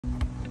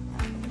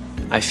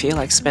I feel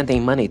like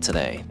spending money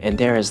today, and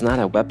there is not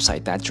a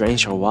website that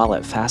drains your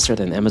wallet faster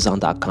than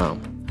Amazon.com.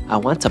 I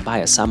want to buy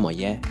a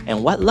Samoyed,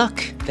 and what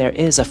luck! There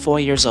is a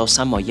 4-year-old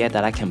Samoyed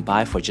that I can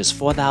buy for just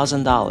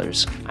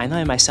 $4,000. I know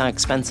it might sound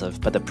expensive,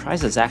 but the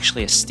price is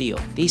actually a steal.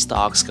 These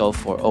dogs go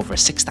for over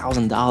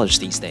 $6,000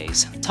 these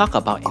days. Talk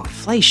about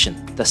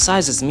inflation! The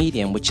size is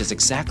medium, which is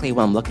exactly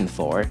what I'm looking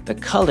for. The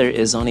color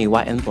is only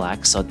white and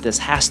black, so this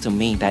has to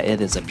mean that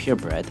it is a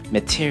purebred.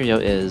 Material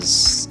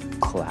is...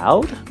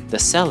 cloud? The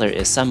seller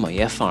is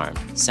Samoyed Farm.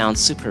 Sounds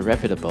super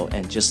reputable,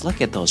 and just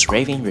look at those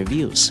raving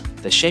reviews.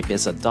 The shape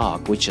is a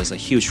dog, which is a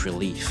huge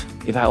relief.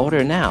 If I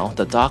order now,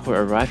 the dog will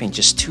arrive in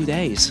just 2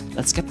 days.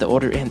 Let's get the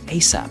order in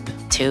ASAP.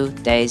 2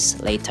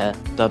 days later.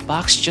 The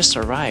box just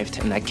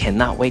arrived, and I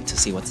cannot wait to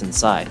see what's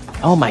inside.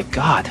 Oh my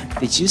god,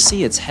 did you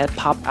see its head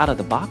pop out of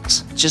the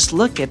box? Just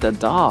look at the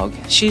dog.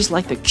 She's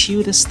like the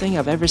cutest thing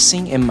I've ever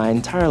seen in my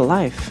entire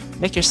life.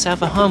 Make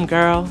yourself a home,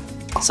 girl.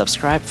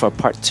 Subscribe for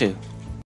part 2.